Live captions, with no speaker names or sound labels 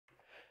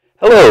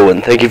Hello,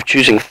 and thank you for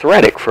choosing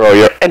Thradic for all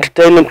your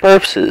entertainment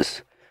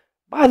purposes.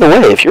 By the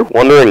way, if you're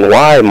wondering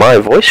why my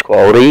voice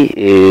quality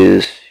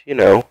is,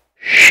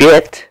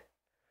 shit,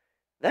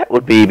 that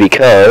would be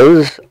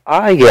because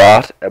I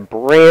got a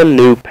brand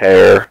new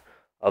pair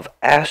of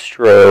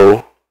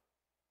Astro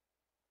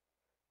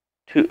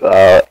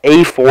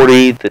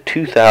a40, the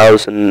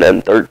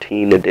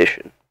 2013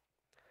 edition.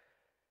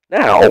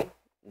 Now,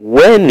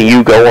 when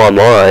you go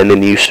online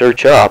and you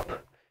search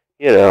up,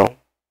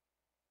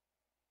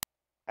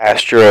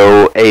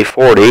 Astro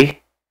a40,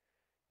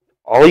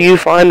 all you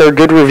find are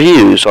good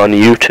reviews on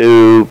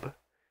YouTube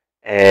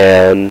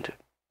and,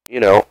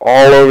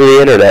 all over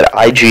the internet.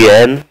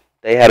 IGN,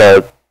 they had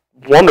a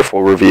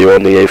wonderful review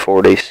on the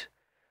A40s.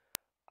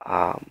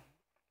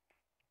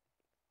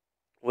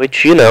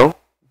 Which,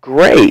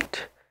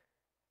 great.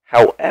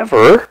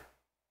 However,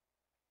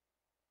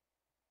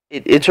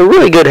 it's a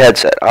really good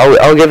headset.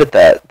 I'll give it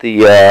that.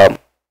 The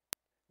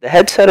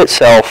headset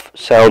itself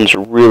sounds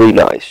really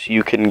nice.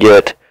 You can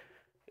get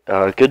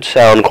good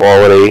sound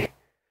quality.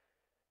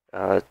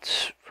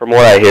 It's, from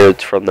what I hear,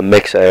 it's from the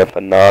mix amp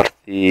and not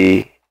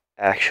the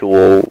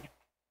actual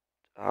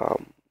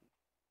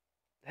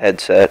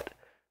headset.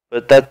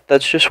 But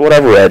that's just what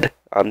I've read.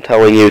 I'm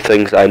telling you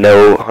things I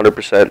know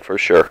 100% for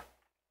sure.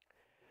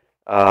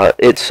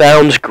 It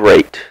sounds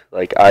great.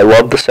 Like, I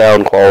love the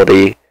sound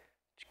quality.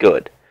 It's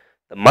good.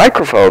 The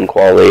microphone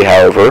quality,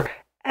 however,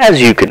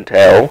 as you can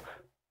tell,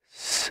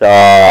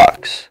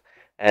 sucks.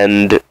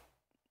 And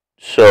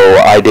so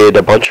I did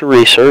a bunch of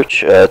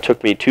research. It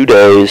took me 2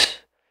 days,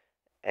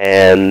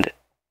 and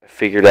I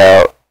figured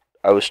out,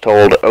 I was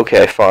told,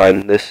 okay,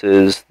 fine, this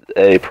is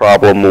a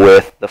problem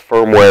with the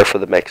firmware for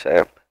the mix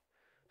amp.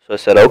 So I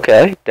said,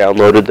 okay,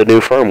 downloaded the new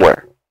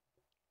firmware.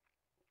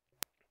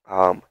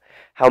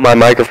 How my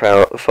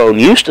microphone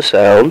used to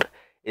sound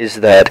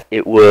is that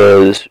it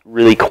was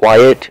really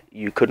quiet,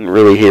 you couldn't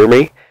really hear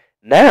me.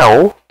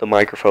 Now, the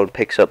microphone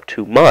picks up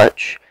too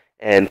much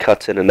and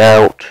cuts in and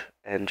out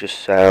and just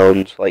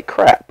sounds like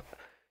crap.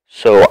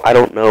 So I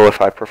don't know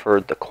if I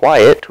preferred the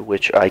quiet,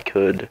 which I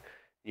could,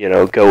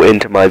 go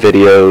into my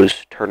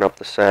videos, turn up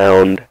the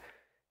sound,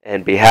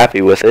 and be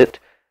happy with it,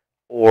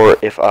 or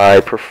if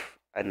I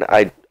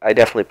I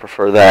definitely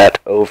prefer that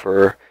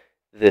over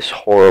this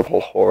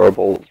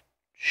horrible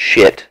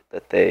shit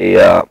that they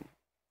are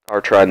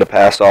trying to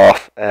pass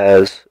off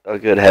as a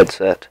good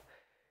headset.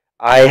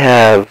 I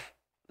have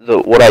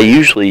what I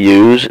usually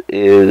use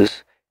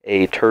is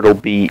a Turtle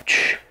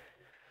Beach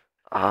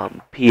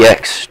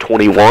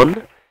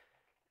PX21,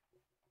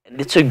 and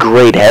it's a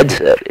great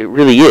headset. It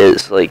really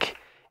is. Like,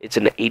 it's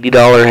an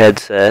 $80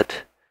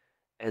 headset,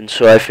 and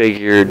so I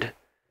figured,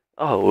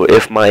 oh,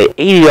 if my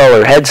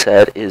 $80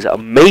 headset is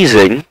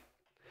amazing,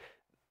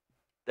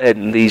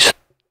 then this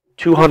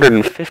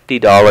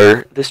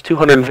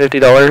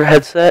 $250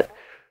 headset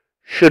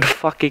should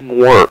fucking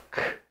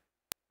work.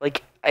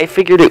 Like, I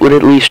figured it would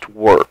at least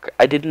work.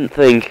 I didn't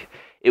think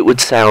it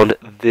would sound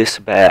this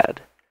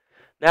bad.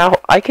 Now,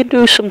 I can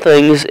do some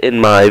things in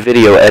my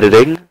video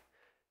editing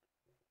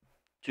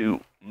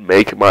to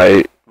make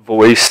my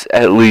voice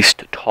at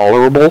least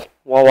tolerable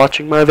while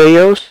watching my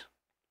videos.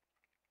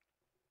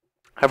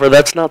 However,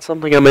 that's not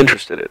something I'm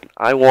interested in.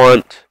 I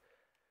want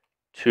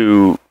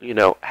to,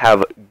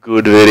 have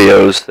good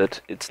videos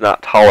that it's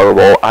not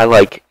tolerable. I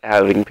like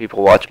having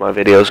people watch my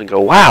videos and go,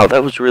 wow,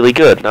 that was really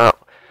good. Not,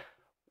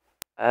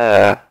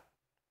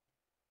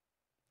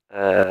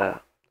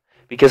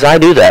 because I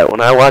do that. When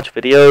I watch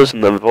videos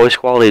and the voice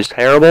quality is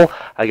terrible,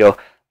 I go,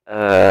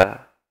 and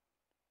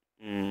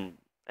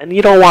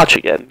you don't watch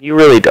again. You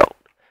really don't.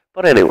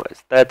 But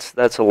anyways, that's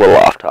a little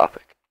off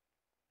topic.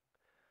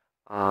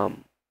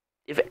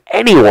 If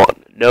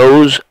anyone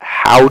knows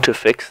how to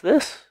fix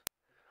this,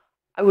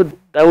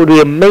 that would be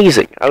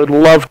amazing. I would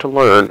love to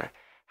learn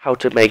how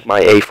to make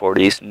my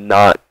A40s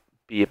not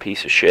be a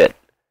piece of shit.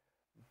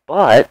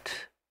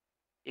 But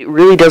it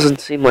really doesn't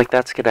seem like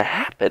that's going to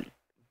happen,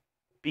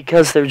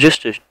 because the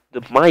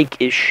mic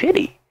is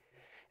shitty.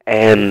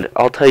 And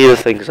I'll tell you the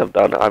things I've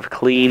done. I've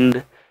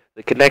cleaned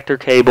the connector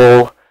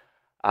cable.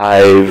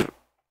 I've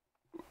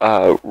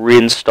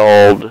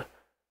reinstalled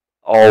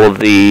all of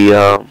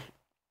the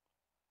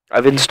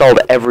I've installed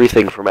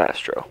everything from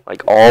Astro,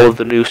 like all of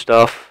the new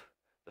stuff,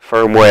 the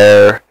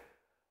firmware,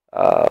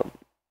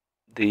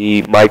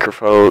 the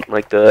microphone,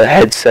 like the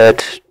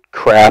headset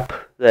crap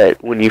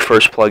that when you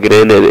first plug it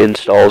in, it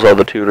installs all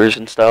the tuners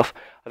and stuff.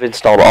 I've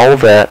installed all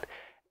of that,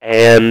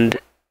 and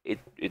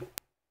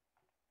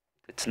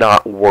it's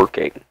not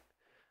working.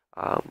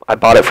 I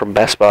bought it from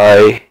Best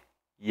Buy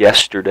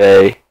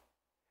yesterday.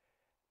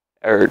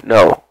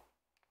 Oh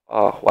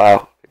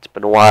wow, it's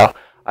been a while.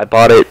 I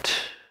bought it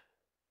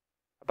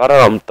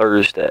on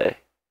Thursday,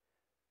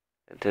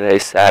 and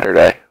today's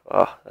Saturday.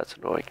 Oh, that's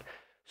annoying.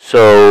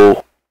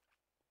 So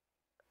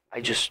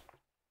I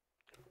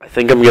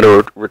think I'm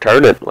gonna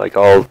return it. Like,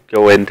 I'll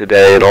go in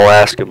today and I'll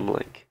ask him,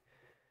 like,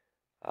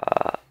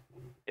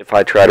 if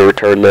I try to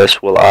return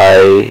this, will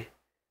I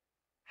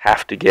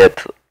have to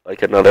get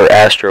like another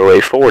Astro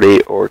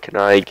a40, or can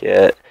I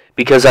get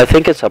because I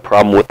think it's a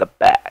problem with the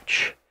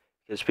batch.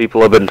 Because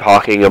people have been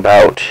talking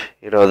about,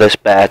 this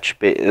batch.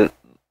 I've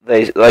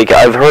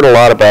heard a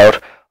lot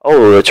about,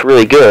 oh, it's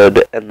really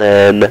good, and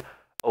then,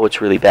 oh,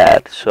 it's really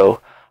bad.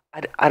 So,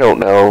 I don't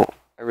know.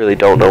 I really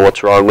don't know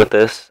what's wrong with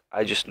this.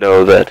 I just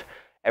know that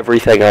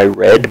everything I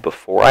read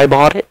before I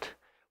bought it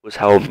was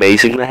how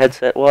amazing the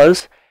headset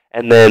was,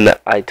 and then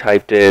I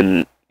typed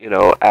in,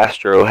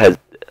 Astro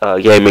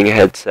gaming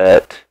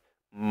headset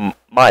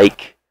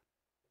mic,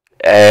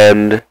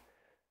 and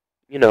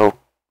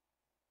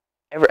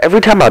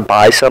every time I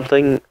buy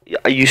something,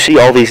 you see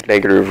all these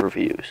negative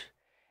reviews,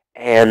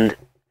 and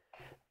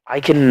I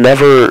can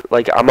never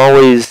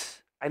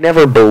I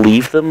never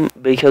believe them,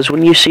 because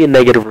when you see a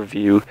negative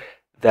review,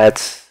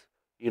 that's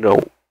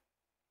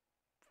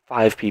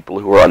 5 people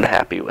who are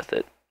unhappy with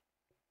it.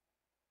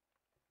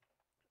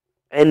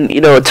 And,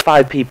 it's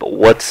 5 people.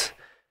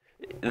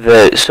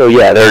 So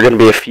yeah, there are going to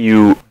be a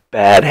few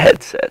bad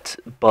headsets,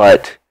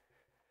 but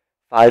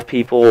 5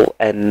 people,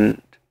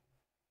 and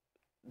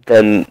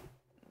then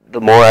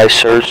the more I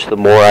search, the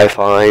more I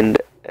find,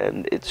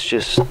 and it's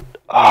just,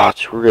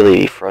 it's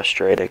really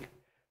frustrating.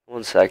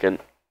 1 second.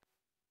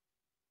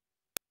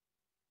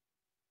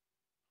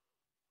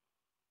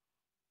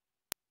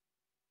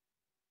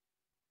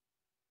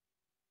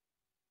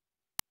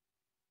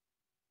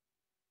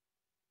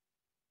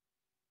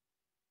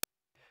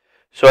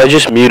 So I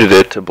just muted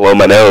it to blow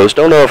my nose.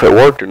 Don't know if it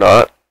worked or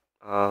not,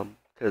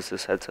 because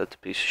this headset's a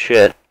piece of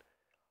shit.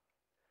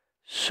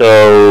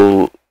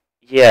 So,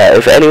 yeah,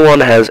 if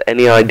anyone has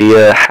any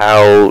idea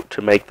how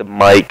to make the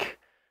mic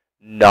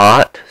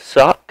not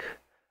suck,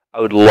 I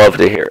would love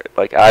to hear it.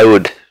 I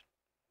would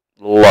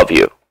love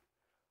you.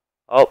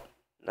 Oh,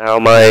 now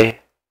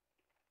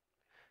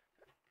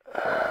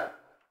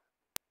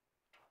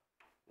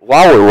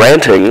while we're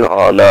ranting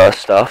on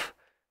stuff,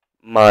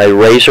 my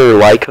Razer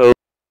Lyco,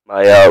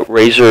 my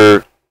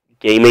Razer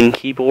gaming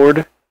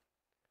keyboard,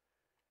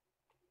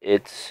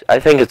 I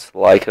think it's the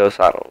Lycos,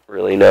 I don't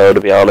really know,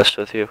 to be honest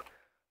with you.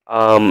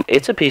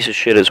 It's a piece of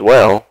shit as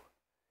well.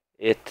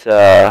 It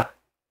has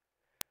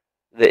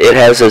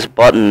this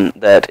button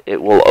that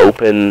it will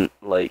open,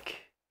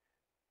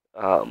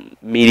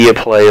 Media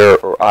Player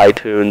or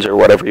iTunes or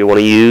whatever you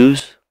want to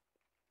use,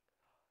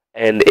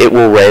 and it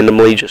will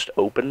randomly just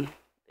open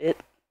it.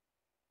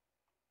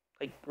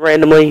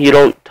 Randomly, you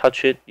don't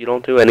touch it, you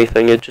don't do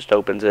anything, it just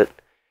opens it,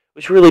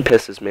 which really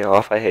pisses me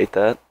off. I hate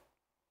that.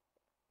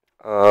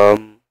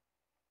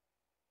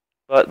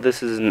 But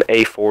this is an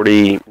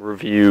A40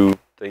 review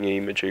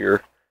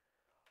thingy-majigger.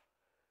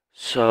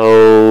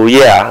 So,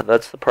 yeah,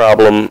 that's the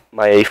problem.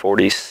 My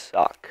A40s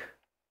suck.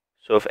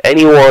 So if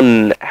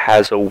anyone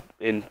has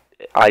an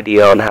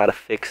idea on how to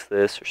fix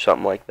this or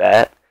something like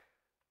that,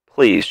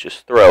 please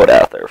just throw it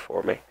out there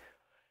for me.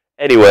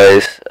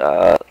 Anyways,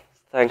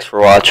 thanks for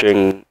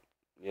watching.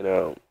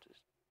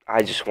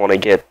 I just want to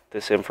get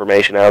this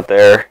information out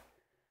there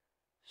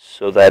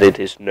so that it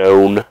is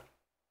known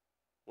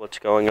what's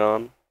going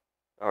on.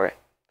 Alright,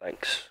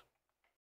 thanks.